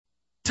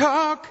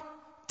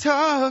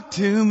Talk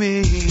to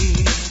me.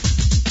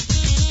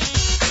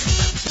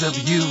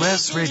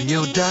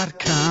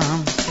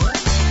 WSRadio.com.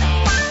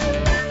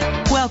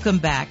 Welcome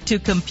back to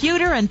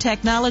Computer and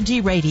Technology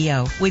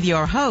Radio with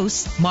your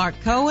hosts, Mark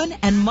Cohen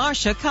and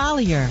Marcia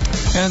Collier.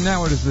 And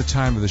now it is the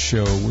time of the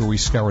show where we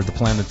scour the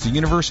planets, the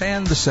universe,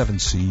 and the seven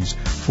seas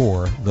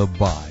for the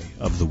buy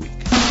of the week.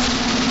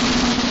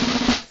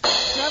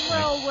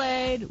 Drumroll,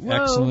 Wade.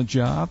 Whoa. Excellent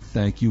job.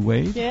 Thank you,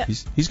 Wade. Yeah.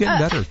 He's getting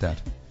better at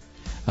that.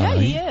 Yeah,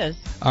 he is.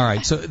 All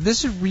right, so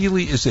this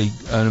really is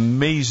an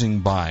amazing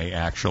buy,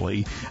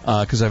 actually,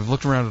 because I've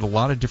looked around at a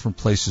lot of different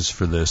places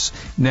for this.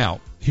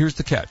 Now, here's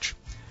the catch.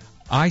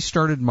 I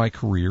started my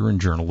career in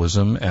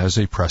journalism as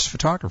a press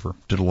photographer.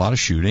 Did a lot of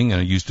shooting,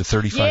 and I used a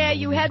 35. Yeah,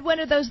 you had one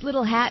of those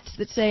little hats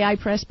that say "I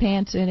press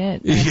pants" in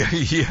it.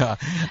 Yeah.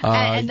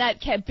 And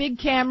that big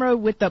camera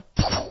with the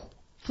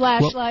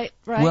flashlight,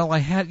 right? Well, I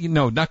had,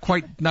 not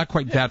quite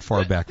that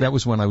far back. That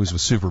was when I was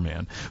with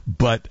Superman.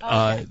 But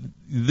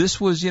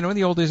this was, in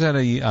the old days,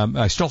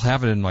 I still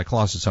have it in my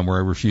closet somewhere.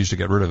 I refuse to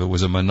get rid of it. It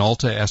was a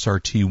Minolta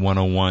SRT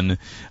 101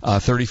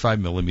 35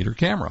 millimeter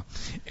camera.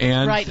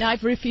 And right, and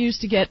I've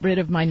refused to get rid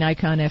of my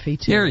Nikon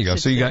FE2. There you go.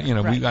 So you got,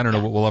 right, I don't know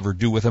what we'll ever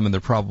do with them, and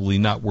they're probably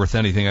not worth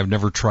anything. I've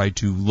never tried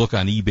to look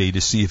on eBay to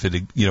see if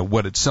it,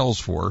 what it sells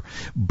for.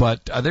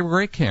 But they were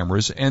great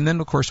cameras. And then,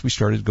 of course, we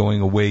started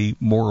going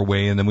more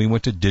away, and then we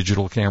went to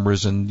digital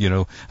cameras, and,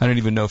 I don't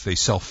even know if they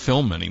sell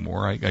film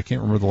anymore. I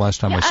can't remember the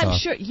last time I saw. I'm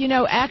sure,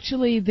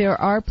 actually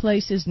there are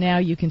places now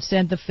you can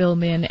send the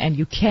film in and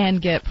you can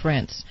get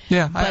prints.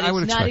 Yeah, but I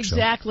would expect so. It's not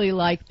exactly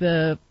like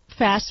the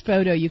fast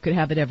photo you could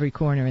have at every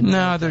corner in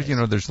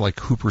the there's like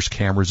Hooper's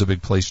Cameras, a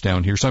big place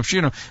down here. So I'm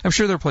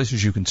sure there are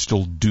places you can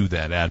still do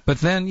that at. But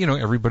then,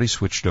 everybody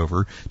switched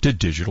over to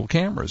digital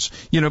cameras,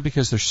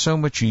 because they're so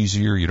much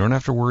easier. You don't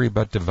have to worry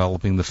about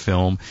developing the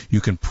film. You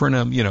can print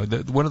them.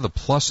 One of the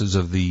pluses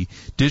of the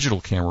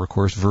digital camera, of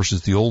course,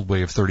 versus the old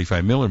way of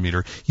 35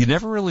 millimeter, you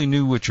never really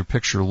knew what your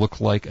picture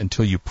looked like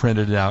until you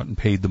printed it out and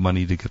paid the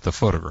money to get the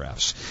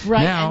photographs.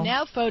 Right, and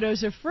now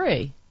photos are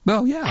free.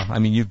 Well, yeah. I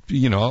mean,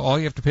 all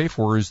you have to pay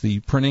for is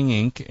the printing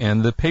ink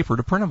and the paper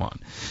to print them on.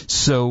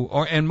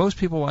 So, and most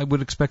people, I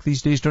would expect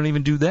these days, don't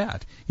even do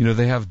that.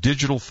 They have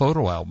digital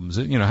photo albums.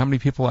 How many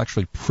people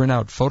actually print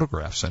out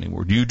photographs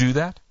anymore? Do you do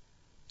that?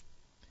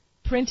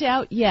 Print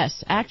out?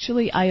 Yes.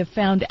 Actually, I have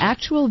found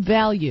actual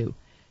value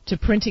to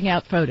printing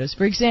out photos.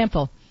 For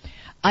example,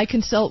 I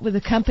consult with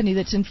a company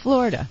that's in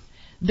Florida.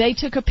 They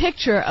took a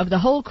picture of the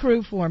whole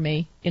crew for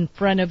me in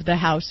front of the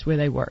house where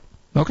they work.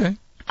 Okay.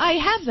 I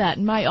have that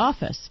in my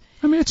office.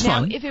 I mean, it's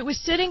now, fun. If it was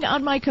sitting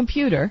on my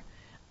computer,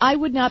 I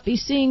would not be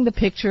seeing the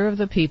picture of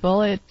the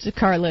people. It's a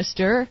car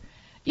lister.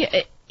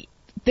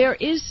 There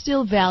is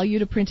still value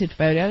to printed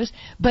photos,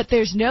 but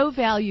there's no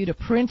value to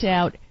print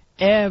out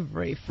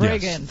every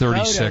friggin'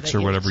 36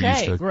 or whatever you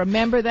used to.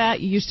 Remember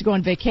that? You used to go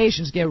on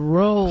vacations, get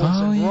rolls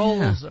and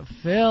rolls of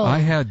film. I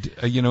had,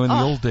 in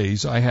the old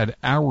days, I had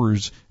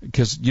hours,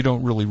 because you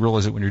don't really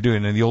realize it when you're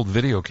doing it. In the old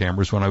video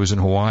cameras, when I was in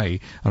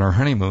Hawaii on our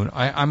honeymoon,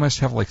 I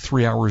must have like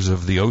 3 hours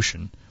of the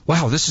ocean.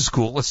 Wow, this is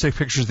cool. Let's take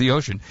pictures of the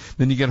ocean.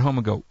 Then you get home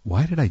and go,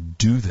 why did I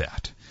do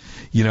that?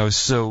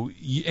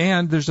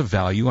 And there's a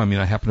value. I mean,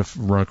 I happened to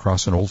run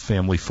across an old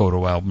family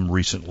photo album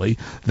recently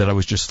that I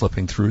was just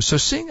flipping through. So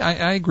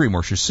I agree,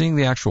 Marcia, seeing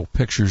the actual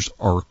pictures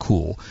are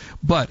cool.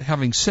 But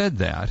having said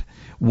that,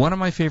 one of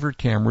my favorite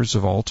cameras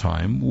of all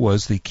time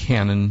was the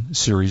Canon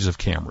series of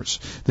cameras.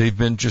 They've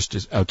been just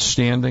as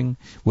outstanding,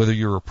 whether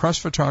you're a press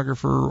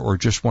photographer or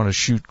just want to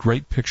shoot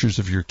great pictures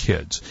of your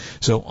kids.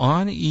 So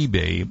on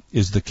eBay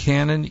is the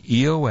Canon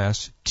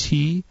EOS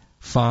T5i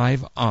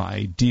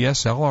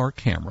DSLR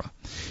camera.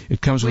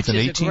 It comes with an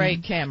 18. Which is a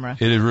great camera.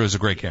 It is a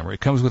great camera. It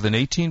comes with an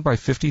 18 by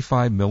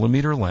 55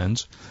 millimeter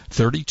lens,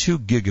 32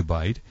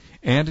 gigabyte,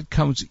 and it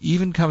comes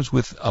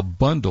with a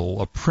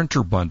bundle, a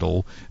printer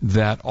bundle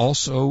that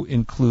also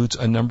includes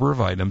a number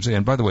of items.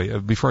 And by the way,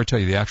 before I tell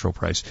you the actual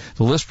price,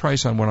 the list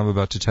price on what I'm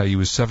about to tell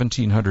you is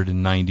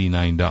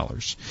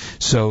 $1,799.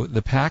 So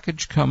the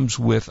package comes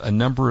with a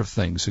number of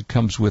things. It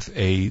comes with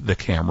the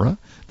camera,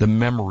 the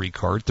memory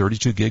card,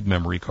 32 gig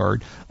memory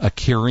card, a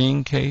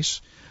carrying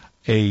case,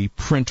 a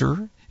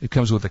printer. It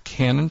comes with a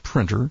Canon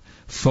printer,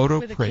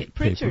 photo paper.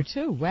 Printer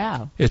too.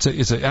 Wow.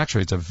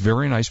 Actually it's a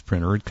very nice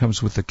printer. It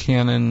comes with the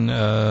Canon.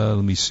 Let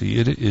me see.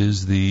 It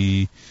is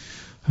the.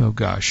 Oh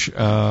gosh.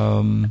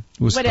 Whatever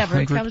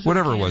it comes with.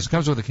 It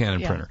comes with a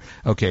Canon printer.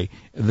 Okay.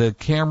 The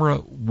camera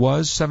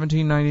was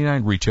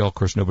 $17.99 retail. Of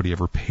course, nobody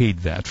ever paid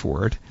that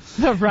for it.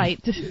 Right.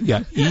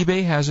 Yeah.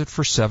 eBay has it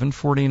for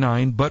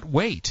 $749. But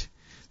wait,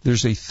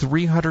 there's a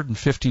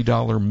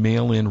 $350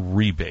 mail-in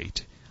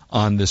rebate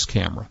on this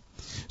camera.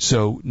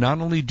 So not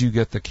only do you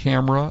get the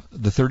camera,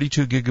 the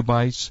 32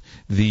 gigabytes,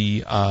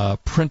 the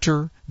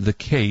printer, the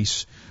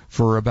case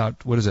for about,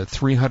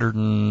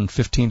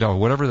 $315,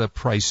 whatever the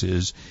price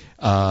is,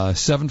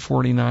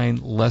 $749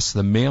 less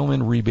the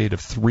mail-in rebate of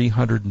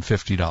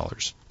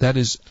 $350. That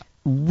is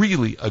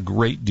really a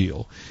great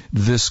deal.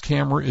 This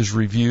camera is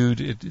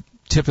reviewed.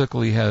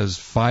 typically has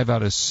 5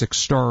 out of 6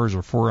 stars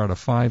or 4 out of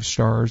 5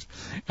 stars.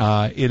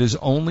 It is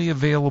only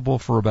available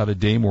for about a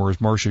day more,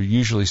 as Marcia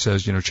usually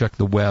says. Check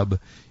the web.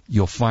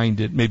 You'll find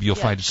it. Maybe you'll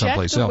find it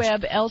someplace else. Check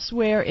the web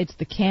elsewhere. It's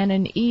the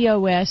Canon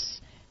EOS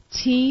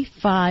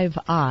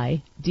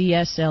T5i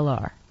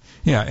DSLR.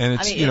 Yeah, and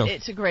it's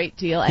it's a great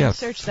deal. And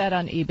search that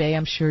on eBay.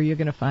 I'm sure you're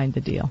going to find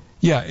the deal.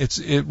 Yeah,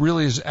 it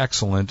really is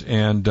excellent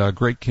and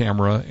great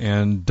camera,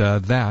 and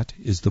that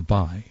is the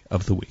buy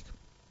of the week.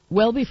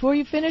 Well, before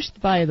you finish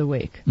the buy of the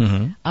week,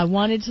 I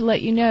wanted to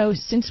let you know,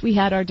 since we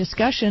had our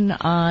discussion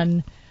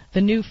on the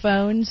new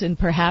phones and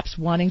perhaps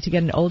wanting to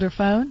get an older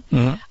phone,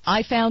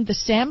 I found the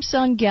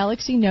Samsung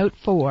Galaxy Note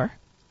 4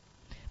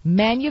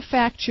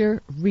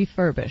 manufacturer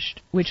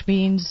refurbished, which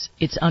means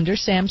it's under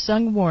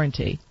Samsung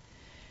warranty,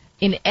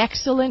 in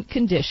excellent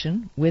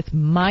condition with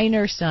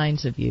minor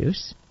signs of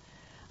use.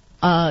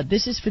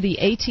 This is for the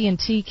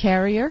AT&T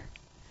carrier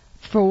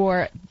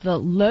for the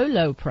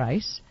low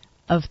price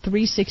of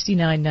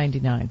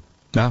 $369.99.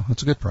 No,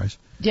 that's a good price.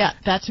 Yeah,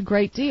 that's a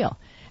great deal.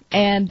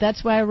 And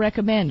that's why I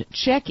recommend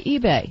check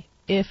eBay.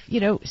 If,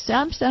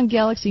 Samsung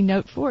Galaxy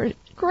Note 4,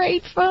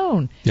 great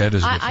phone. Yeah, it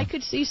is a good phone. I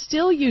could see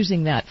still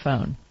using that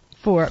phone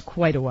for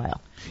quite a while.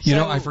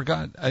 I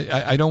forgot.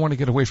 I don't want to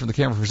get away from the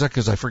camera for a second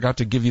because I forgot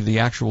to give you the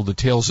actual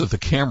details of the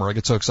camera. I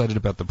get so excited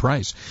about the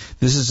price.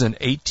 This is an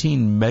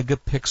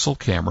 18-megapixel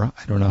camera.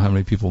 I don't know how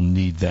many people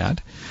need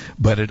that.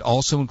 But it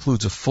also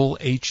includes a full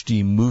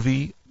HD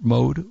movie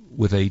mode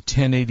with a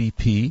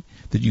 1080p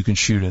that you can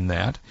shoot in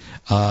that.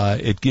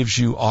 It gives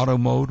you auto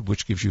mode,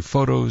 which gives you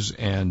photos,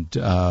 and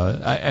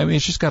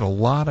it's just got a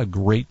lot of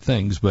great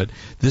things. But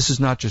this is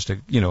not just a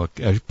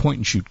point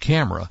and shoot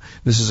camera.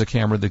 This is a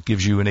camera that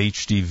gives you an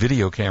HD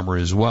video camera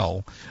as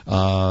well.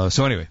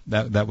 So anyway,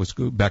 that was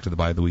back to the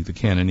buy of the week, the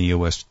Canon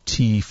EOS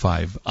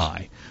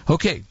T5i.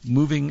 Okay,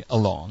 moving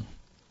along.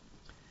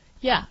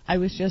 Yeah, I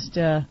was just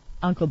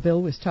Uncle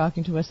Bill was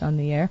talking to us on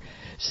the air.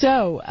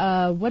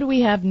 So, what do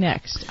we have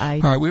next? All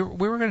right, we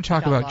were going to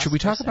talk about, should we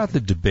talk about the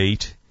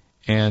debate?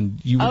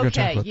 And you were going to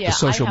talk about the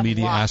social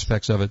media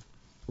aspects of it?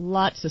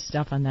 Lots of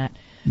stuff on that.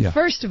 Yeah.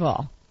 First of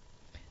all,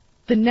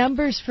 the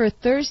numbers for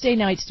Thursday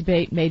night's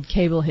debate made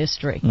cable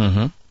history.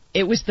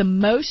 It was the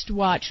most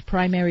watched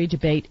primary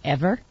debate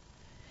ever,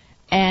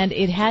 and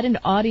it had an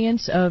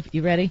audience of,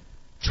 you ready,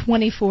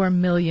 24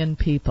 million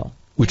people.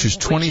 Which is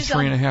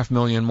 23.5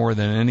 million more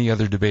than any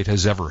other debate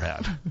has ever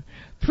had.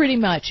 Pretty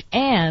much.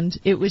 And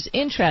it was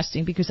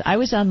interesting because I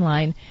was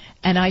online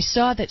and I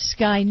saw that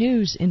Sky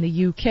News in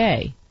the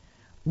UK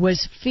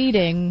was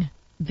feeding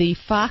the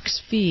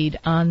Fox feed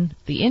on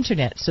the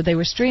Internet. So they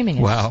were streaming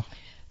it. Wow.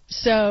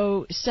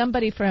 So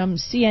somebody from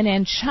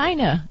CNN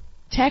China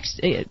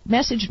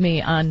messaged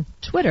me on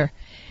Twitter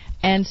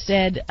and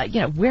said,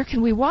 where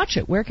can we watch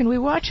it? Where can we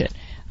watch it?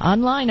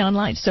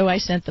 Online. So I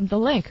sent them the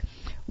link.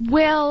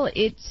 Well,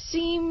 it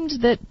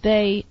seemed that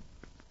they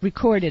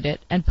recorded it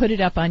and put it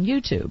up on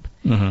YouTube.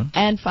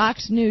 And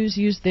Fox News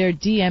used their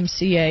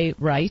DMCA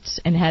rights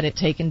and had it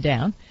taken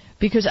down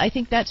because I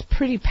think that's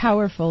pretty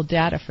powerful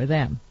data for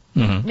them.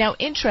 Now,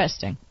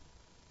 interesting.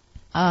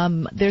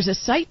 There's a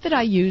site that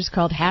I use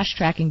called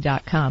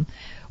hashtracking.com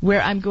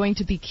where I'm going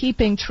to be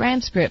keeping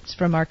transcripts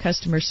from our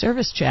customer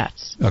service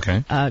chats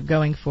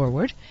going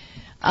forward.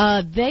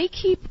 They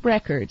keep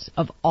records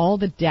of all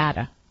the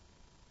data,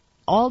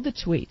 all the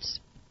tweets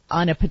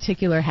on a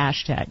particular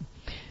hashtag.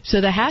 So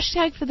the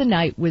hashtag for the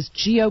night was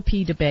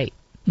GOP debate.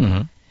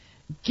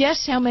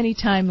 Guess how many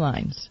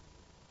timelines?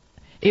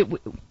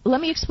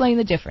 Let me explain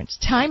the difference.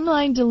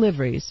 Timeline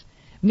deliveries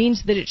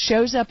means that it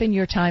shows up in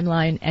your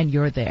timeline and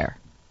you're there.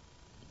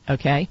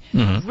 Okay?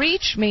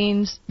 Reach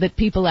means that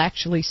people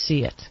actually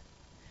see it.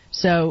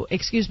 So,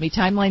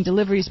 timeline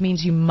deliveries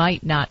means you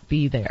might not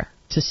be there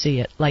to see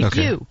it. Like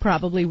you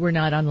probably were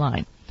not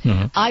online.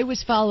 I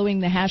was following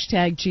the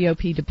hashtag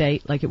GOP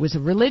debate like it was a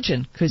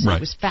religion because it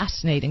was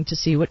fascinating to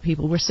see what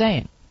people were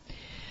saying.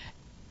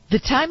 The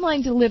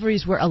timeline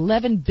deliveries were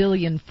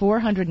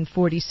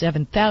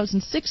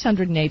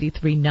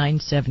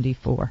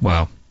 11,447,683,974.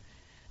 Wow.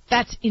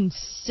 That's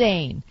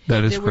insane.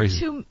 That is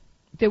crazy.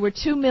 There were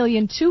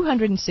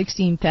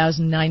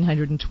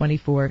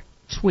 2,216,924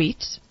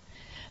 tweets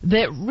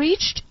that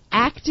reached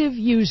active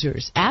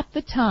users at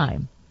the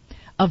time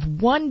of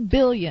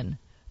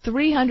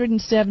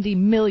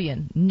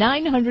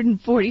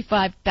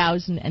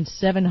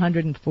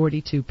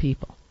 1,370,945,742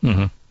 people.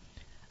 I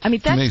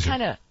mean, that's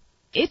kind of,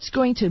 it's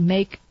going to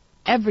make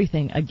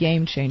everything a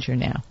game changer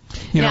now.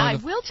 I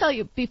will tell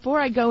you, before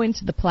I go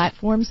into the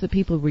platforms that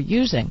people were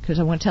using, because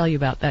I want to tell you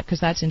about that, because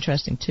that's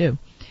interesting too.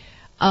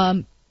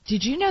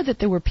 Did you know that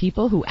there were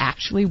people who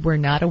actually were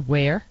not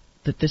aware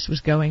that this was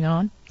going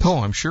on? Oh,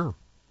 I'm sure.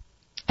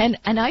 And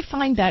I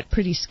find that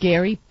pretty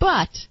scary,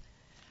 but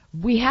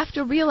we have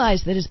to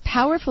realize that as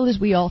powerful as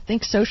we all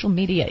think social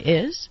media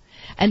is,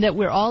 and that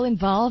we're all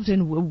involved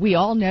and we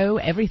all know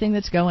everything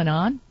that's going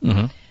on,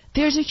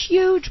 there's a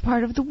huge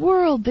part of the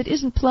world that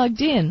isn't plugged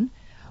in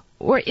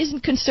or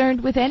isn't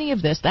concerned with any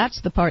of this.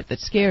 That's the part that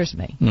scares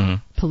me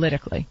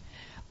politically.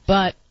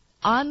 But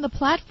on the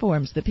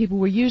platforms that people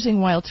were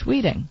using while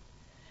tweeting,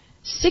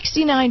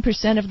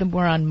 69% of them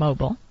were on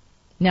mobile.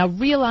 Now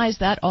realize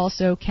that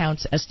also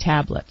counts as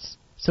tablets.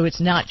 So it's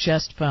not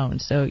just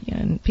phones. So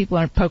people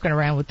aren't poking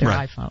around with their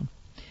iPhone.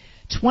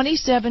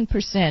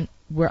 27%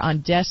 were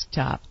on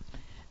desktop,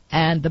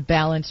 and the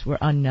balance were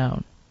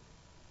unknown.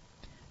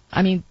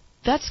 I mean,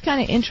 that's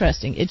kind of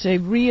interesting. It's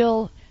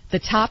the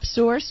top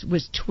source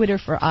was Twitter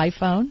for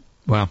iPhone.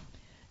 Wow.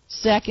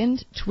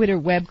 Second, Twitter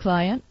web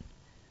client.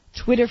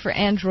 Twitter for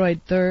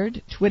Android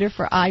third. Twitter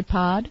for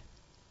iPod.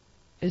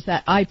 Is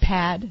that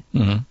iPad?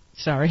 Mm-hmm.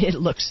 Sorry, it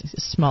looks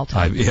small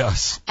type.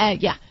 Yes.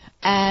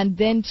 And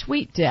then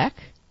TweetDeck.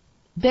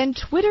 Then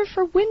Twitter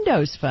for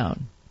Windows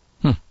Phone.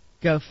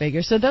 Go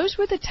figure. So those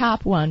were the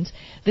top ones.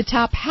 The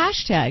top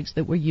hashtags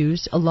that were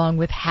used, along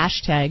with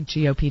hashtag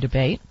GOP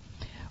debate,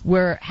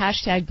 were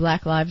hashtag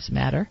Black Lives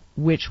Matter,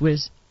 which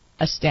was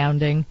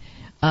astounding,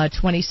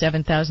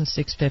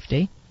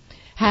 27,650.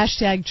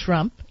 Hashtag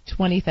Trump,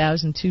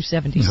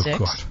 20,276. Oh,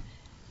 God.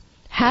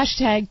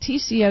 Hashtag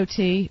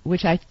TCOT,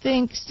 which I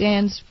think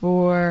stands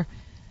for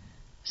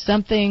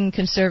something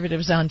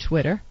conservatives on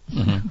Twitter,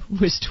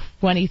 was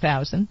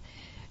 20,000.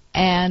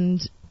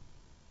 And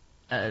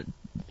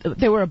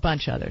there were a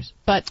bunch others.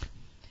 But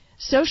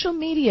social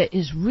media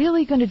is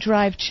really going to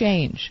drive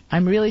change.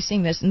 I'm really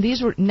seeing this. And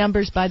these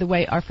numbers, by the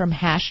way, are from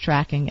Hash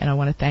Tracking, and I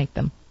want to thank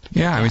them.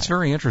 Yeah, I mean, it's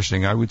very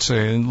interesting. I would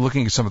say, and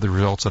looking at some of the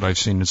results that I've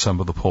seen in some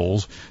of the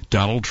polls,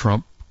 Donald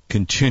Trump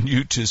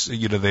continued to,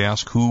 they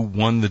ask who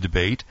won the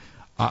debate.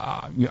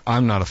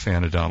 I'm not a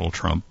fan of Donald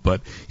Trump,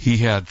 but he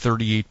had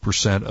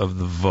 38% of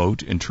the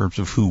vote in terms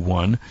of who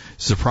won.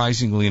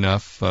 Surprisingly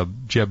enough,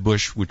 Jeb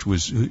Bush, which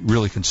was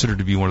really considered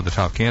to be one of the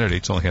top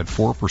candidates, only had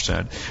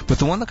 4%. But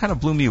the one that kind of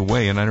blew me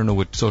away, and I don't know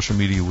what social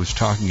media was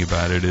talking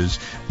about it, is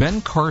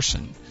Ben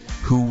Carson,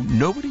 who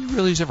nobody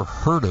really has ever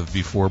heard of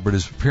before, but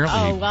is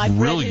apparently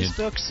brilliant.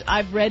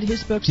 I've read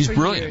his books He's for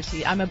brilliant.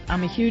 years.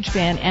 I'm a huge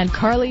fan. And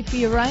Carly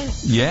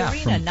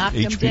Fiorina knocked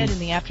him dead in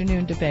the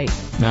afternoon debate.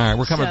 All right,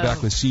 we're coming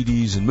back with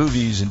CDs and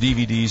movies and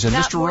DVDs and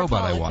Mr.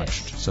 Robot I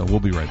watched. So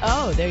we'll be right back.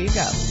 Oh, there you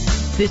go.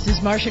 This is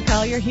Marsha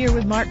Collier here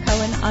with Mark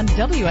Cohen on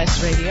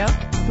WS Radio,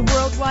 the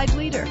worldwide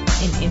leader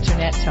in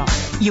Internet talk.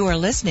 You are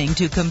listening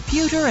to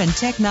Computer and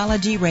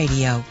Technology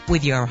Radio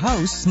with your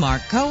hosts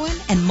Mark Cohen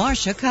and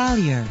Marsha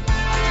Collier.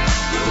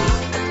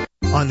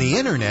 On the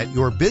Internet,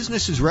 your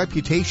business's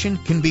reputation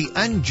can be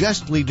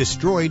unjustly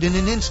destroyed in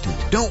an instant.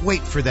 Don't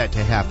wait for that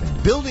to happen.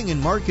 Building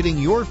and marketing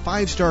your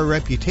 5-star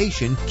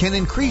reputation can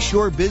increase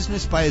your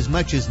business by as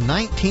much as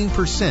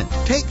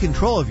 19%. Take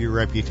control of your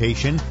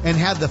reputation and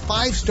have the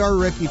 5-star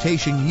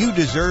reputation you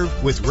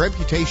deserve with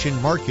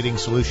Reputation Marketing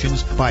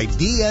Solutions by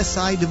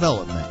DSI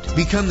Development.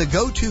 Become the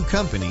go-to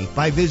company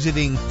by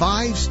visiting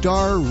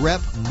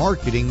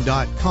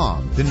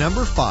 5starrepmarketing.com. The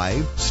number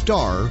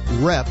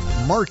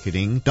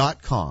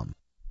 5starrepmarketing.com.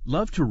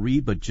 Love to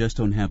read but just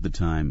don't have the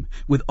time?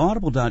 With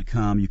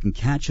Audible.com, you can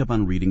catch up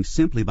on reading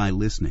simply by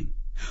listening.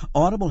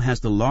 Audible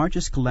has the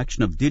largest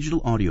collection of digital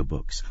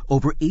audiobooks,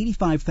 over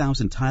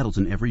 85,000 titles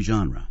in every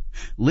genre.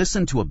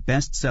 Listen to a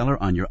bestseller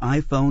on your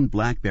iPhone,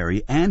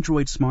 BlackBerry,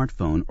 Android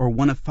smartphone, or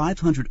one of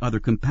 500 other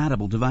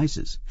compatible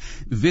devices.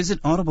 Visit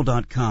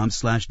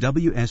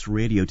audible.com/WS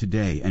Radio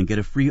today and get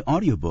a free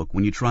audiobook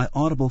when you try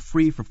Audible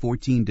free for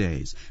 14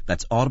 days.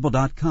 That's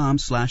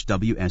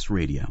audible.com/WS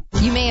Radio.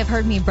 You may have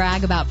heard me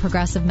brag about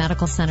Progressive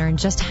Medical Center and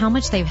just how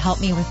much they've helped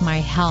me with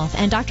my health.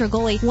 And Dr.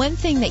 Goley, one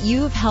thing that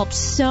you have helped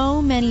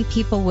so many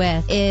people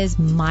with is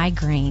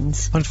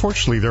migraines.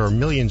 Unfortunately, there are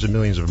millions and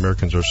millions of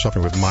Americans who are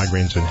suffering with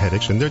migraines and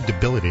headaches, and they're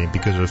debilitating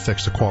because it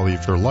affects the quality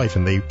of their life,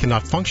 and they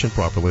cannot function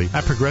properly.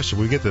 At Progressive,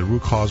 we get the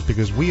root cause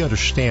because we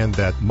understand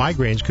that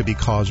migraines could be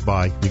caused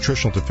by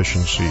nutritional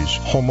deficiencies,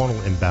 hormonal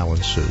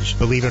imbalances,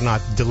 believe it or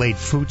not, delayed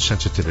food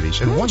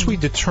sensitivities. And once we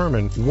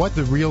determine what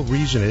the real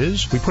reason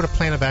is, we put a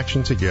plan of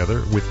action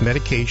together with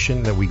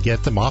medication that we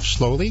get them off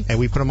slowly, and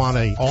we put them on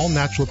an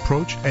all-natural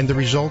approach, and the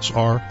results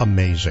are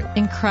amazing.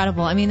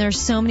 Incredible. I mean, there's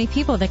so many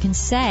people that can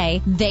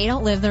say they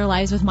don't live their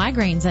lives with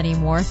migraines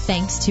anymore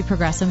thanks to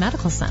Progressive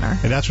Medical Center.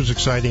 And that's what's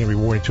exciting and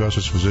rewarding to us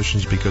as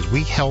physicians, because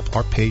we help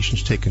our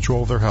patients take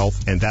control of their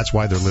health, and that's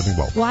why they're living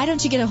well. Why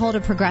don't you get a hold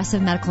of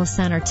Progressive Medical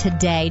Center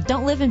today?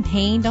 Don't live in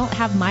pain. Don't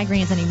have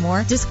migraines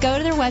anymore. Just go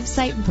to their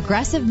website,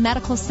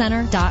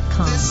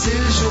 progressivemedicalcenter.com. This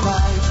is your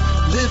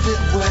life. Live it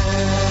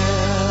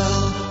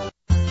well.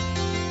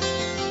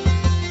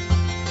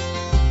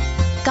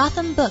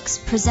 Gotham Books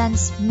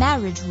presents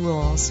Marriage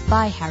Rules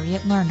by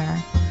Harriet Lerner.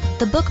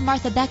 The book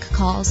Martha Beck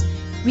calls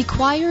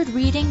required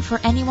reading for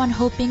anyone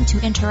hoping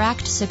to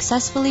interact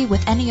successfully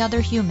with any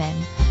other human,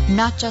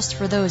 not just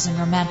for those in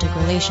romantic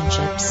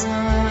relationships.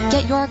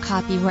 Get your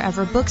copy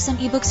wherever books and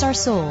ebooks are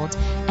sold,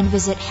 and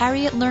visit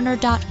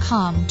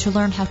harrietlerner.com to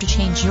learn how to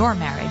change your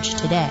marriage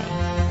today.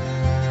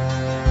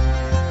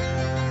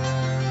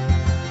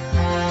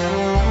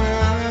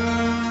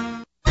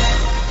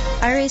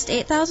 raised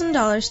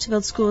 $8,000 to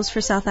build schools for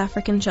South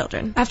African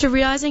children. After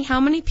realizing how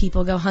many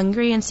people go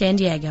hungry in San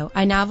Diego,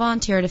 I now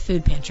volunteer at a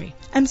food pantry.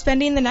 I'm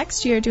spending the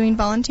next year doing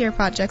volunteer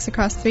projects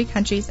across 3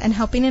 countries and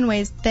helping in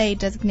ways they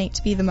designate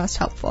to be the most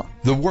helpful.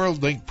 The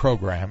WorldLink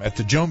program at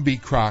the Joan B.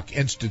 Kroc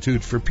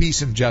Institute for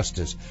Peace and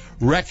Justice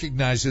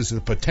recognizes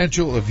the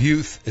potential of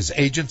youth as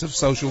agents of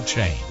social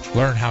change.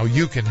 Learn how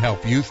you can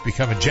help youth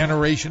become a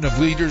generation of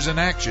leaders in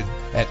action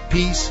at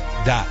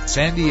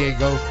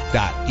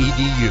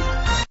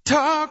peace.sandiego.edu.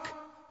 Talk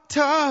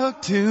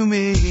to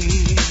me.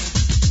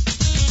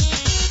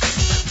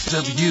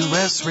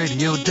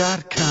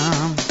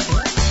 WSRadio.com.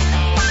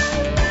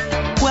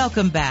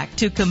 Welcome back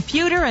to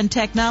Computer and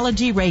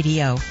Technology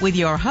Radio with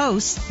your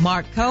hosts,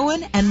 Mark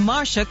Cohen and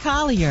Marsha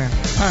Collier.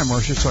 Hi,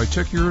 Marsha. So I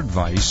took your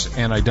advice,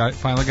 and I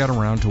finally got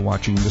around to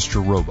watching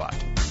Mr. Robot.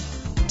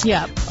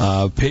 Yeah.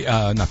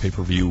 Not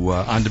pay-per-view,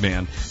 on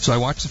demand. So I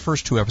watched the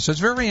first 2 episodes.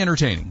 Very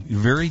entertaining.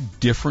 Very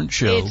different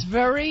show. It's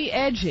very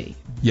edgy.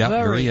 Yeah,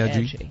 very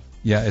edgy.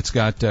 Yeah, it's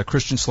got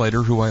Christian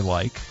Slater, who I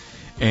like,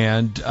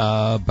 and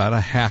about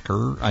a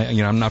hacker.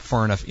 I'm not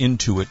far enough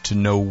into it to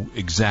know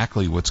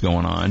exactly what's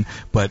going on,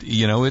 but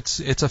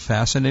it's a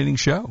fascinating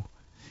show.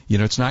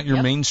 It's not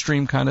your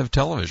mainstream kind of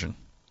television.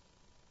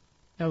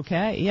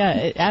 Okay.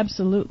 Yeah.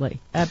 Absolutely.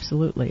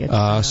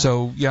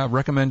 So yeah,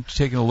 recommend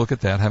taking a look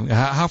at that.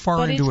 How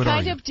far into it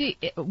are you? But it's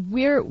kind of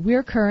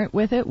we're current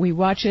with it. We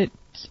watch it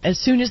as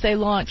soon as they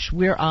launch.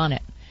 We're on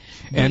it.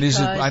 And is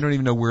it? I don't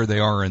even know where they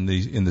are in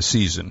the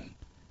season.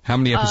 How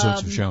many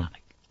episodes have shown?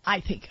 I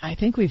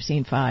think we've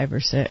seen 5 or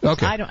 6.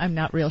 Okay. I'm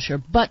not real sure.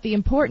 But the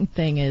important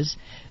thing is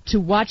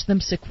to watch them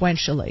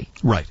sequentially.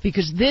 Right.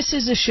 Because this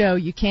is a show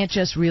you can't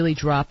just really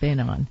drop in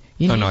on.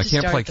 I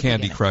can't play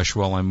Candy Crush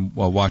while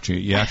watching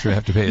it. You actually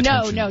have to pay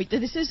attention. No,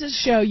 this is a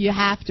show you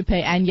have to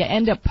pay, and you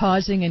end up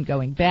pausing and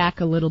going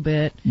back a little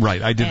bit.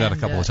 Right, I did that a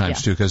couple of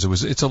times too,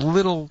 because it's a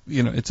little,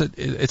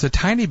 it's a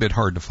tiny bit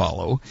hard to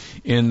follow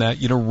in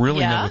that you don't really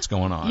know what's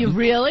going on. You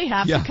really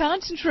have to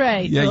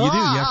concentrate. Yeah, you do. You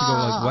have to go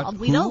like, what?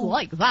 We don't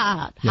like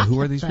that. Yeah,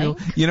 who are these people?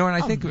 And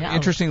I think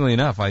interestingly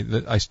enough, I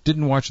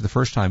didn't watch it the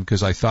first time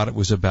because I thought it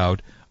was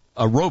about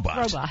a robot.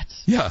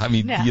 Robots. Yeah, I'm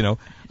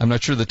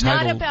not sure the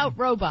title. Not about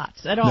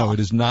robots at all. No, it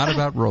is not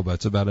about robots.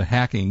 It's about a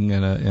hacking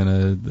and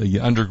a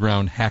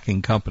underground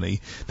hacking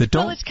company that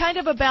don't. Well, it's kind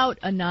of about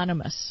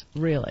Anonymous,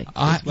 really.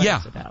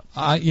 It's about.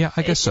 I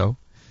guess so.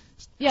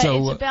 Yeah,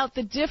 so, it's about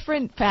the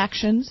different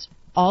factions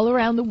all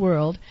around the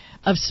world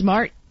of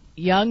smart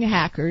young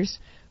hackers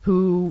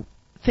who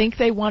think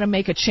they want to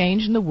make a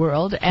change in the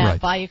world and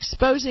by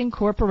exposing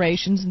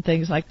corporations and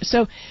things like that.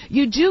 So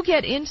you do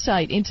get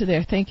insight into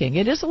their thinking.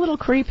 It is a little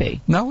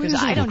creepy. No, it is a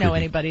little I don't know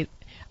creepy. anybody.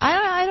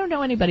 I don't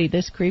know anybody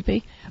this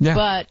creepy. Yeah.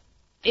 But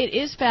it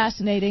is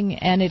fascinating,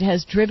 and it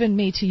has driven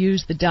me to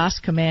use the DOS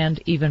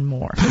command even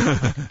more.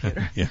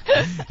 Yeah,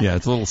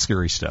 it's a little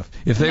scary stuff.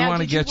 If they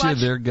want to get you,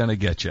 they're going to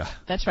get you.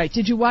 That's right.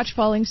 Did you watch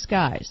Falling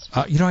Skies?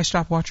 I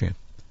stopped watching it.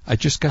 I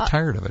just got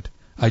tired of it.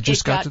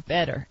 It got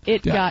better.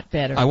 It got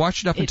better. I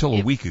watched it up until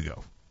a week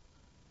ago.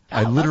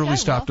 I literally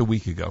stopped a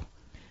week ago.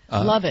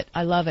 Love it.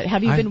 I love it.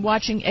 Have you been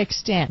watching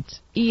Extant?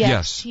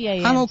 Yes.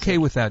 I'm okay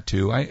with that,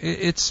 too.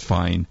 It's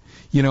fine.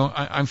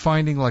 I'm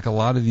finding like a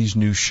lot of these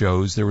new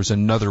shows, there was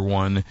another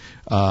one,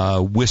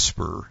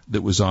 Whisper,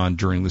 that was on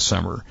during the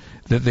summer,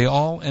 that they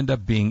all end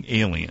up being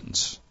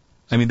aliens.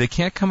 I mean, they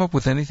can't come up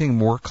with anything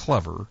more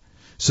clever,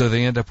 so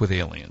they end up with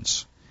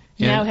aliens.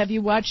 Now, have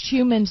you watched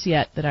Humans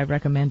yet that I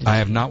recommended? I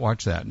have not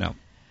watched that, no.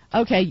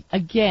 Okay,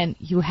 again,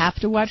 you have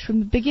to watch from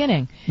the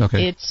beginning.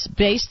 Okay. It's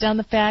based on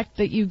the fact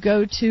that you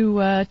go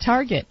to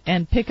Target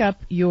and pick up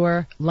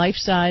your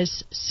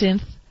life-size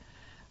synth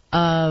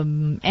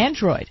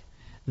android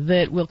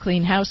that will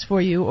clean house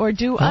for you or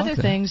do other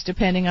things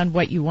depending on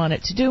what you want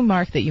it to do,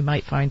 Mark, that you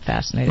might find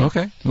fascinating.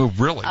 Okay. Well,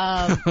 really?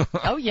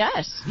 Oh,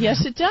 yes.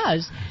 Yes, it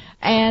does.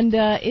 And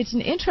it's an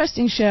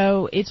interesting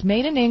show. It's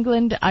made in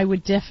England. I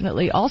would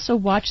definitely also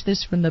watch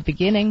this from the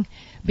beginning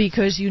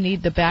because you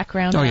need the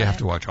background. Oh, you have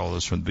to watch all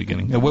this from the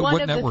beginning.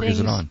 What network is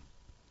it on?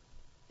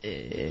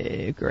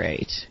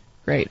 Great.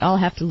 I'll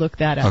have to look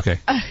that up. Okay.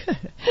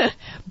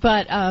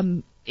 But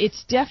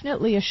it's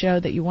definitely a show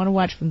that you want to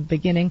watch from the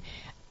beginning.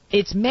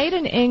 It's made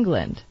in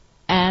England,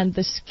 and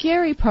the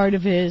scary part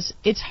of it is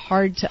it's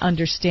hard to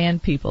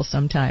understand people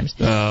sometimes.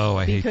 Oh,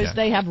 I hate that. Because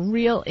they have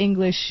real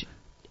English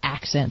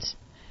accents.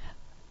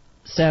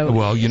 So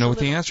well, you know what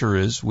the answer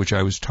is, which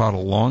I was taught a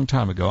long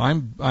time ago.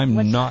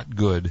 I'm not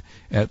good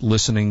at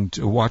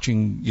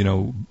watching,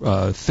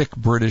 thick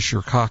British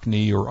or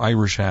Cockney or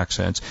Irish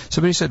accents.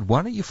 Somebody said,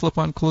 why don't you flip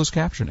on closed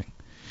captioning?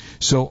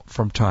 So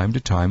from time to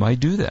time I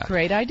do that.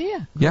 Great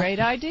idea. Yeah. Great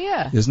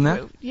idea. Isn't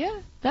that? Yeah,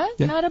 that's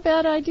not a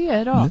bad idea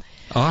at all.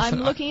 Awesome.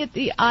 I'm looking at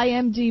the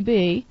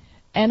IMDb,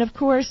 and of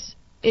course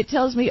it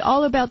tells me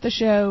all about the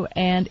show,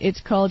 and it's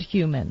called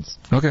Humans.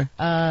 Okay.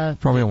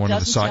 Probably on one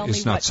of the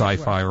it's not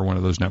Sci-Fi or one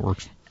of those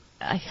networks.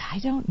 I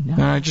don't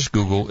know. Just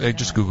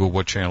Google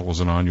what channel is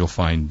it on. You'll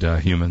find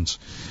Humans.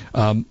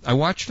 I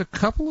watched a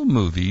couple of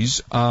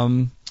movies.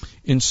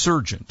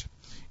 Insurgent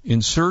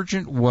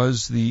Insurgent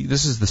was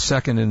this is the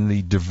second in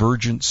the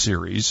Divergent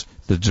series,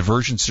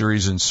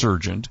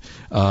 Insurgent,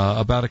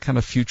 about a kind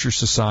of future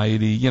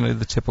society,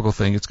 the typical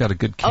thing. It's got a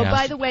good cast. Oh,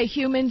 by the way,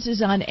 Humans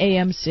is on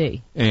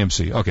AMC.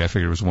 AMC. Okay, I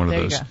figured it was one of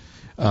those. There you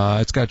go.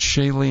 It's got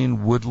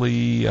Shailene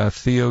Woodley,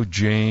 Theo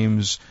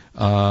James.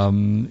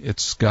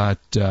 It's got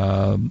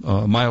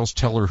Miles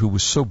Teller, who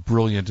was so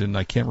brilliant, and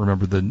I can't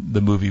remember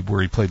the movie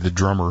where he played the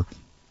drummer.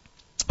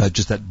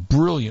 Just that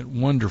brilliant,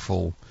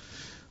 wonderful.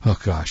 Oh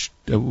gosh,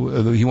 he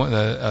won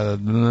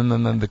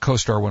the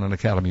co-star won an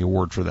Academy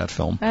Award for that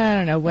film. I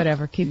don't know,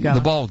 whatever. Keep going.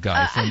 The bald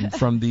guy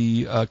from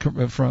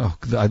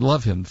I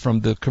love him from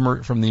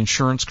the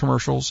insurance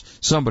commercials.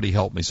 Somebody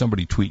help me.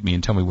 Somebody tweet me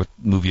and tell me what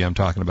movie I'm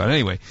talking about.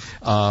 Anyway,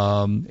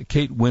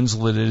 Kate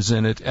Winslet is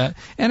in it,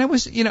 and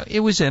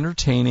it was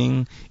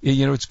entertaining.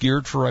 It's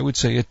geared for, I would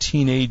say, a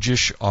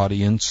teenage-ish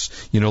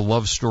audience.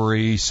 Love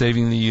story,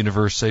 saving the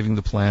universe, saving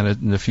the planet,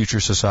 and the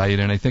future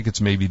society. And I think it's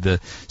maybe the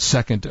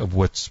second of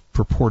what's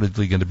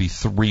purportedly going to be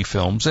 3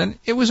 films, and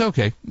it was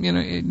okay.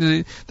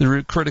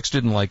 The critics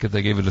didn't like it;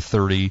 they gave it a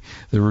 30.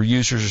 The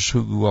users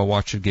who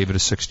watched it gave it a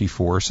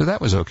 64, so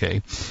that was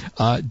okay.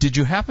 Did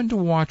you happen to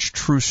watch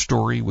True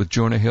Story with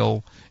Jonah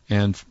Hill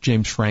and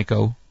James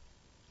Franco?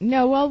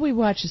 No, all we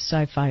watch is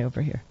sci-fi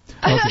over here.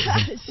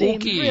 Okay.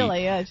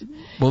 Really is.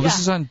 Well, this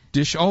is on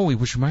Dish. Oh,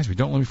 which reminds me,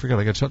 don't let me forget.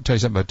 I got to tell you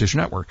something about Dish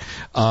Network.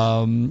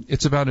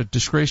 It's about a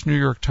disgraced New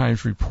York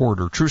Times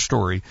reporter, true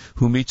story,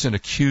 who meets an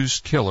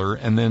accused killer,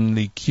 and then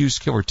the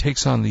accused killer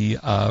takes on the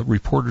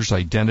reporter's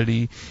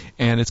identity,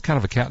 and it's kind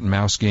of a cat and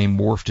mouse game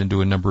morphed into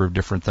a number of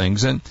different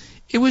things, and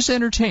it was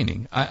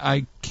entertaining.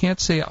 I can't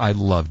say I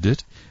loved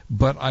it,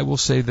 but I will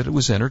say that it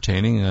was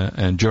entertaining.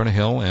 And Jonah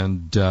Hill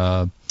and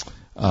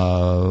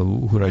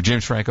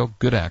James Franco,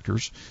 good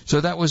actors.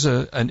 So that was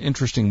an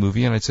interesting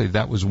movie, and I'd say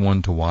that was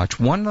one to watch.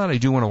 One that I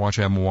do want to watch,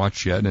 I haven't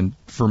watched yet, and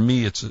for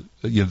me, it's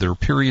there are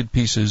period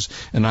pieces,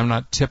 and I'm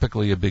not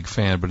typically a big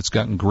fan, but it's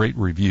gotten great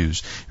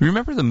reviews. You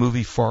remember the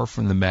movie Far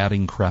from the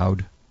Madding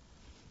Crowd?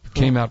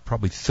 Came out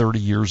probably 30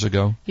 years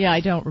ago. Yeah, I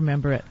don't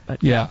remember it.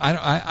 But yeah,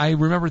 I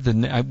remember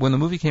when the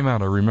movie came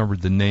out. I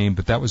remembered the name,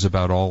 but that was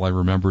about all I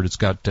remembered. It's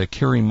got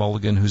Carey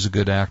Mulligan, who's a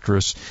good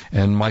actress,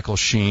 and Michael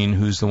Sheen,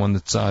 who's the one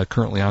that's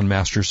currently on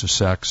Masters of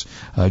Sex,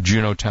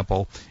 Juno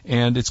Temple,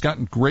 and it's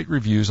gotten great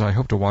reviews. I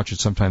hope to watch it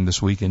sometime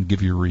this week and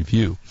give you a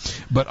review.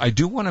 But I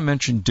do want to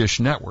mention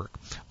Dish Network.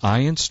 I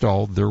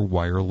installed their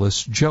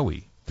wireless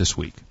Joey this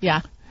week.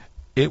 Yeah,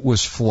 it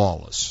was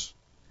flawless.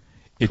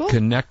 It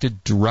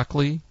connected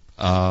directly.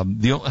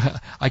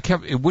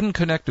 It wouldn't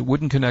connect,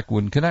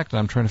 and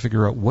I'm trying to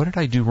figure out what did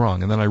I do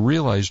wrong. And then I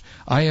realized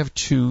I have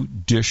 2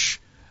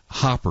 Dish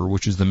Hopper,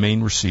 which is the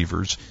main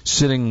receivers,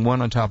 sitting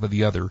one on top of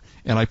the other,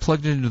 and I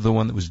plugged it into the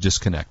one that was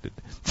disconnected.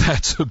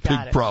 That's a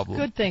big problem.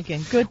 Good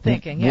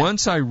thinking. Yeah.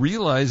 Once I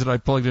realized that I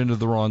plugged into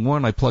the wrong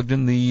one, I plugged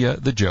in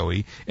the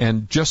Joey.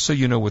 And just so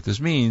you know what this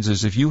means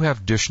is if you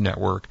have Dish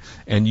Network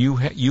and you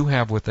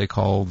have what they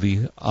call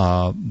the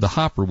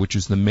Hopper, which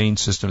is the main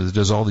system that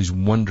does all these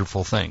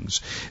wonderful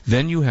things,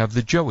 then you have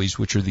the Joeys,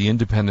 which are the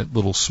independent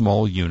little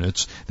small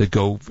units that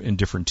go in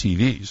different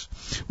TVs.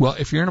 Well,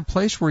 if you're in a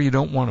place where you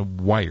don't want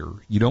to wire,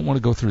 you don't want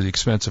to go through the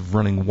expense of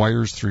running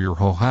wires through your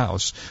whole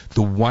house,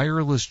 the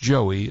wireless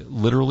Joey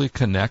literally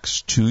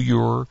connects to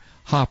your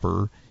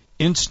Hopper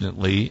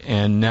instantly,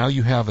 and now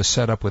you have a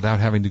setup without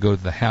having to go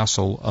to the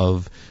hassle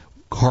of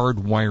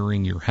hard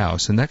wiring your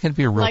house, and that can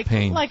be a real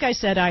pain. Like I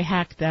said, I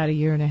hacked that a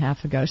year and a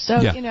half ago, so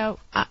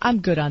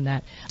I'm good on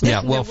that.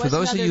 Listen, well, for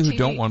those of you who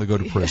don't want to go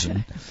to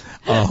prison,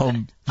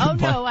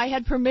 no, I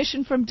had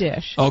permission from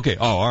Dish. Okay.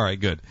 Oh, all right,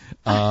 good.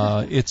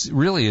 It's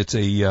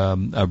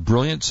a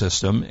brilliant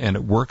system, and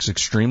it works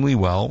extremely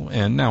well.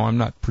 And now I'm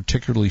not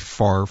particularly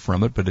far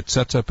from it, but it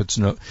sets up its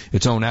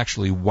own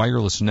actually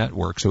wireless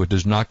network, so it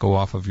does not go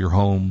off of your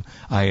home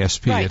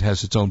ISP. Right. It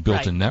has its own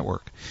built-in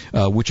network,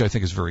 which I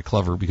think is very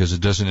clever because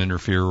it doesn't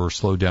interfere or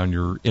slow down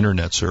your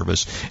internet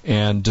service.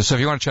 And so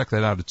if you want to check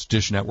that out, it's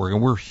Dish Network,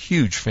 and we're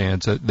huge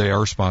fans. They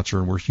are a sponsor,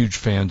 and we're huge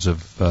fans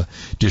of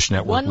Dish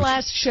Network. One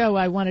last show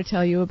I want to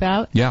tell you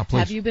about. Yeah, please.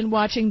 Have you been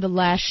watching The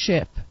Last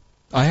Ship?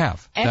 I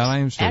have. That I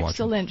am still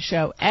watching.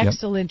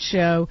 Excellent Yep.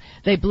 show.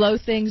 They blow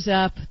things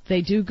up.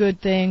 They do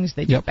good things.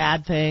 They do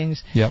bad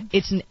things. Yep.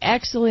 It's an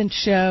excellent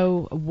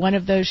show. One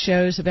of those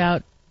shows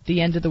about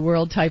the end of the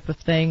world type of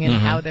thing and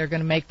how they're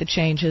going to make the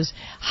changes.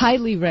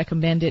 Highly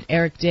recommend it.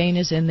 Eric Dane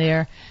is in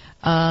there.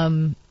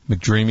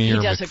 McDreamy he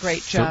or does a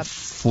great job.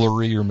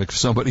 Flurry or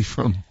somebody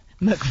from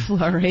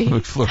McFlurry.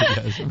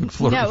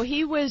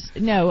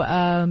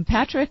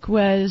 Patrick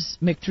was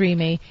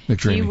McDreamy.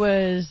 He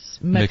was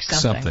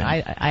something.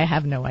 I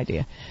have no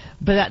idea.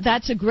 But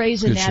that's a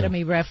Grey's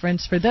Anatomy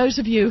reference. For those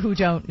of you who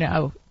don't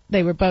know,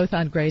 they were both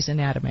on Grey's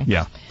Anatomy.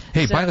 Yeah.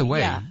 Hey, by the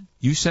way,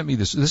 you sent me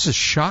this. This is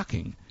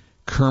shocking.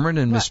 Kermit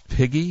and Miss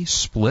Piggy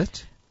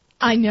split?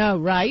 I know,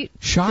 right?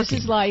 Shocking.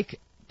 This is like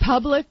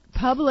public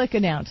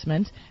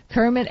announcement.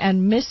 Kermit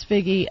and Miss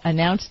Piggy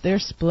announced their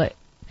split.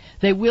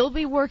 They will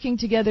be working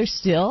together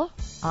still,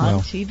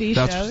 on TV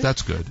shows.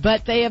 That's good.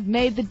 But they have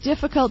made the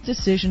difficult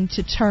decision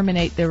to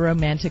terminate their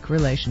romantic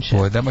relationship.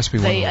 Boy, that must be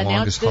one of the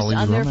longest Hollywood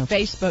Hollywood romances. They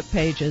announced this on their Facebook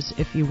pages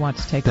if you want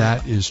to take a look.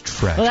 That is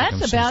tragic. Well,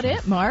 that's about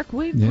it, Mark.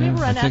 We've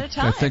run out of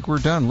time. I think we're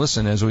done.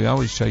 Listen, as we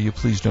always tell you,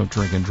 please don't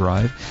drink and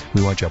drive.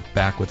 We want you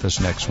back with us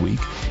next week.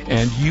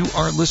 And you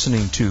are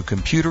listening to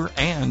Computer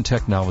and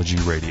Technology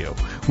Radio.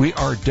 We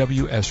are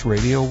WS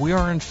Radio. We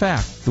are, in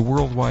fact, the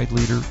worldwide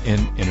leader in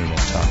Internet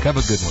talk. Have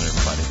a good one,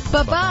 everybody.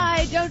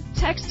 Bye-bye. Don't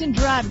text and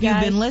drive, guys.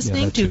 You've been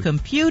listening to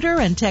Computer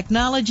and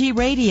Technology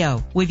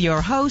Radio with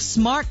your hosts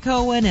Mark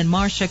Cohen and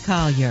Marcia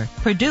Collier.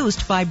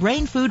 Produced by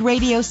Brain Food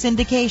Radio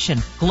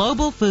Syndication.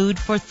 Global food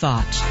for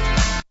thought.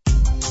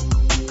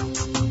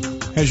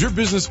 Has your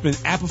business been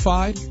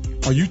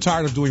appified? Are you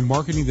tired of doing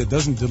marketing that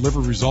doesn't deliver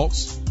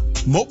results?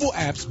 Mobile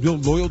apps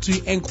build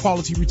loyalty and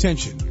quality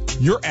retention.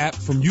 Your app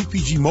from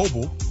UPG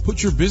Mobile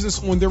puts your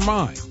business on their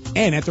mind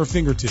and at their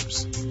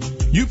fingertips.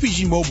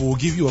 UPG Mobile will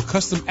give you a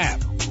custom app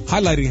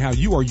highlighting how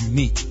you are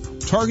unique,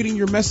 targeting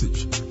your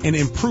message, and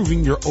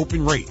improving your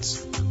open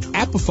rates.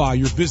 Appify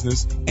your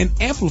business and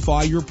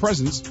amplify your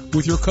presence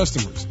with your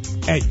customers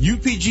at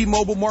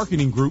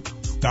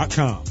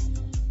upgmobilemarketinggroup.com.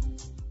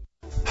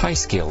 Hi,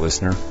 Scale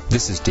listener.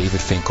 This is David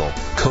Finkel,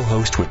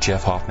 co-host with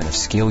Jeff Hoffman of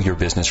Scale Your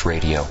Business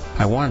Radio.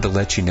 I wanted to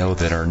let you know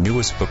that our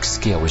newest book,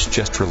 Scale, was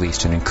just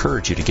released and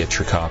encourage you to get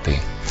your copy.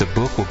 The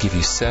book will give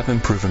you 7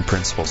 proven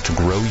principles to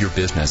grow your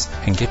business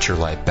and get your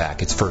life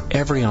back. It's for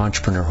every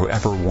entrepreneur who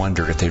ever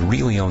wondered if they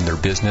really own their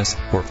business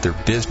or if their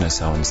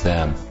business owns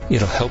them.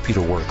 It'll help you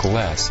to work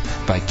less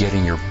by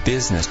getting your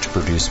business to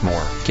produce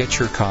more. Get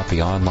your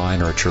copy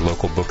online or at your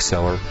local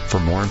bookseller. For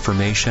more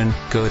information,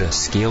 go to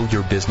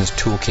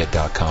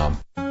scaleyourbusinesstoolkit.com.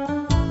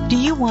 Do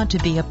you want to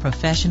be a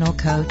professional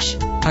coach?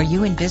 Are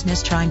you in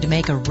business trying to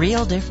make a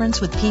real difference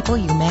with people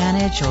you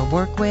manage or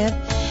work with?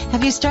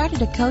 Have you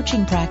started a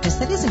coaching practice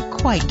that isn't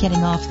quite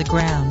getting off the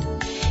ground?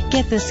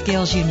 Get the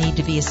skills you need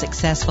to be a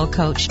successful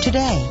coach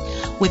today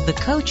with the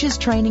Coaches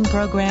Training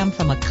Program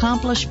from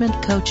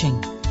Accomplishment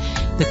Coaching.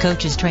 The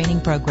Coaches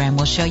Training Program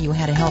will show you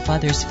how to help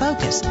others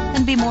focus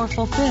and be more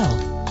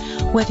fulfilled.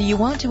 Whether you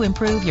want to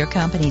improve your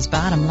company's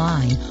bottom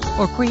line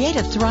or create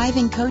a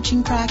thriving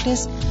coaching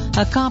practice,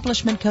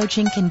 Accomplishment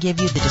Coaching can give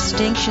you the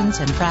distinctions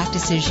and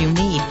practices you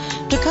need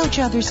to coach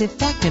others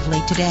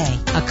effectively today.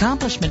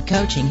 Accomplishment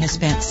Coaching has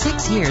spent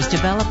 6 years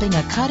developing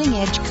a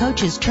cutting-edge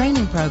coaches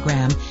training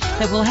program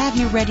that will have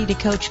you ready to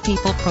coach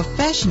people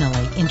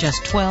professionally in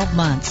just 12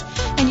 months,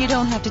 and you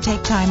don't have to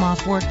take time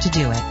off work to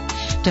do it.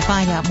 To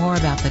find out more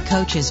about the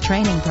Coaches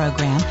Training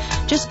Program,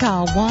 just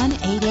call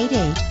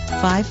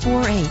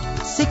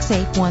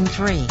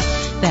 1-888-548-6813.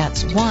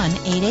 That's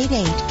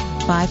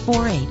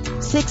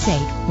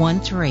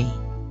 1-888-548-6813.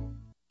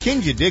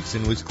 Kinja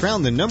Dixon was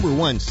crowned the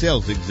 #1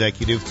 sales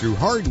executive through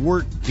hard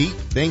work, deep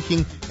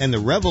thinking, and the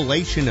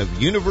revelation of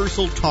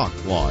universal talk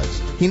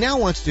laws. He now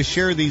wants to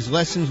share these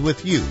lessons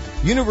with you.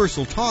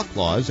 Universal talk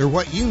laws are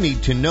what you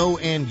need to know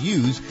and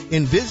use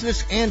in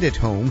business and at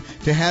home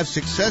to have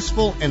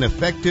successful and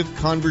effective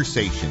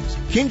conversations.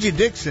 Kinja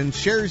Dixon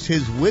shares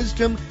his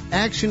wisdom,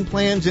 action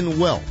plans, and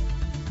wealth.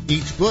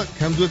 Each book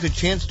comes with a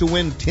chance to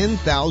win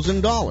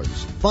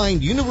 $10,000.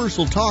 Find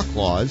Universal Talk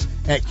Laws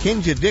at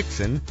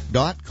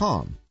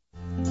KinjaDixon.com.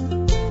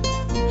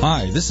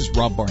 Hi, this is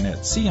Rob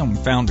Barnett, CEO and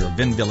founder of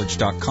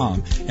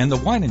VinVillage.com and the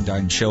Wine and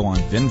Dine Show on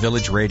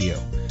VinVillage Radio.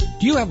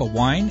 Do you have a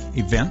wine,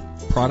 event,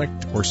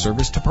 product, or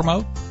service to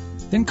promote?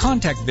 Then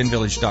contact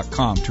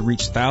VinVillage.com to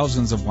reach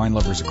thousands of wine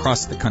lovers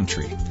across the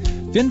country.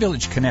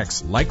 VinVillage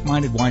connects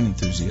like-minded wine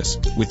enthusiasts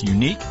with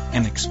unique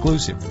and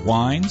exclusive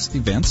wines,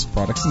 events,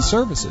 products, and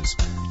services.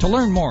 To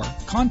learn more,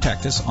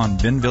 contact us on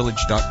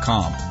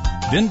VinVillage.com.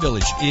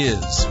 VinVillage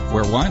is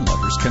where wine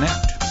lovers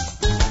connect.